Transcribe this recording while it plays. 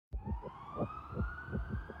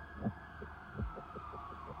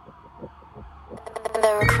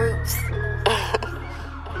on cruise.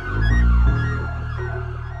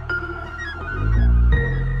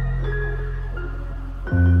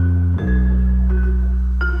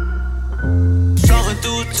 Floating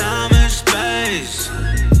through time and space,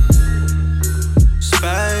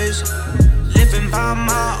 living by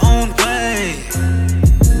my own way,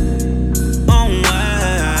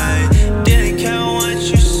 Didn't care what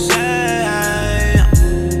you say,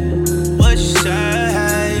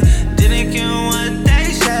 Didn't care what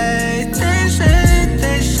they say,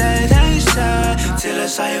 till I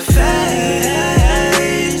saw your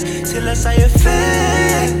face, till I saw your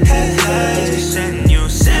face, and you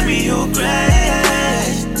sent me your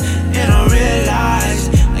grace, and I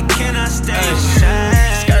realized I cannot stay the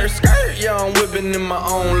same. Skirt, yeah, I'm whipping in my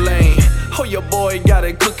own lane. Oh, your boy got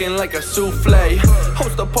it cooking like a souffle.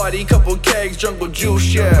 Host a party, couple kegs, jungle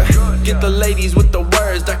juice, yeah. Get the ladies with the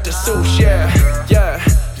words, Dr. Seuss, yeah,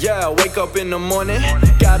 wake up in the morning,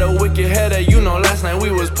 got a wicked headache, you know last night we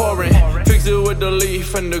was pouring. Fix it with the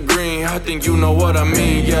leaf and the green, I think you know what I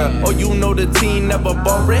mean, yeah. Oh, you know the teen never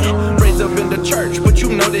boring. Raised up in the church, but you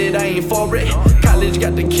know that I ain't for it. College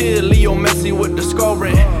got the kid, Leo Messi with the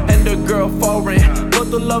scoring, and the girl foreign, but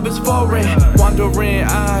the love is foreign. Wandering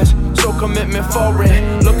eyes, so commitment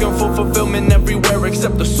foreign. Looking for fulfillment everywhere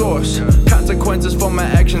except the source. Consequences for my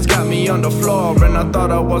actions got me on the floor, and I thought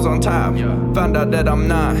I was on top, found out that I'm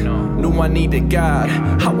not. Knew I needed God,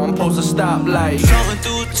 how I'm supposed to stop like Floating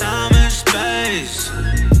through time and space,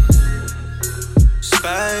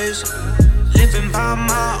 living by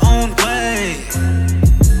my own way,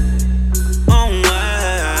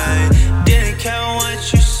 Didn't care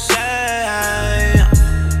what you say,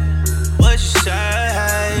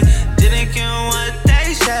 Didn't care what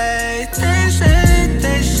they say,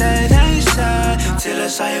 till I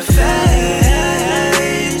saw your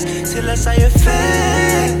face, till I saw your face,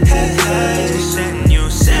 and you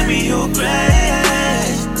sent me your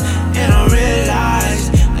grace, and I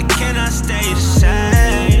realized I cannot stay the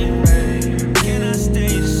same. Cannot stay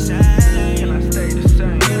the same. Cannot stay the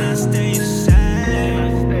same. Cannot stay the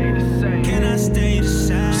same. Cannot stay the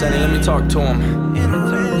same. Sonny, let me talk to him.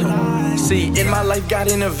 See, in my life God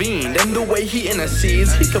intervened, and the way he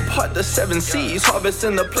intercedes, he could part the 7 seas,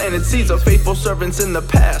 harvesting the planet seeds of faithful servants in the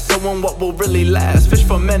past, sowing what will really last. Fish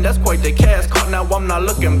for men, that's quite the cast. Caught now, I'm not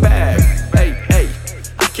looking back. Hey,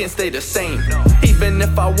 I can't stay the same. Even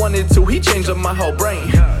if I wanted to, he changed up my whole brain.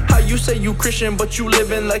 How you say you Christian, but you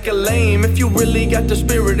living like a lame? If you really got the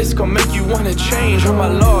spirit, it's gonna make you wanna change. Oh my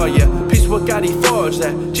Lord, yeah, peace with God he forged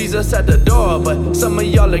that. Jesus at the door, but some of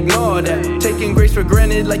y'all ignore that. Taking grace for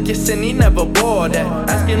granted like your sin, he never bore that.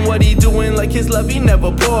 Asking what he doing like his love, he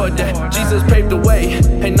never poured that. Jesus paved the way,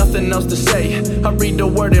 ain't nothing else to say. I read the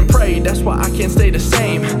word and pray, that's why I can't stay the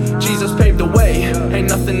same. Jesus paved the way, ain't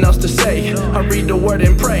nothing else to say. I read the word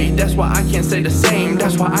and pray, that's why I can't stay the same.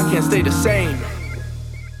 That's why I can't stay the same.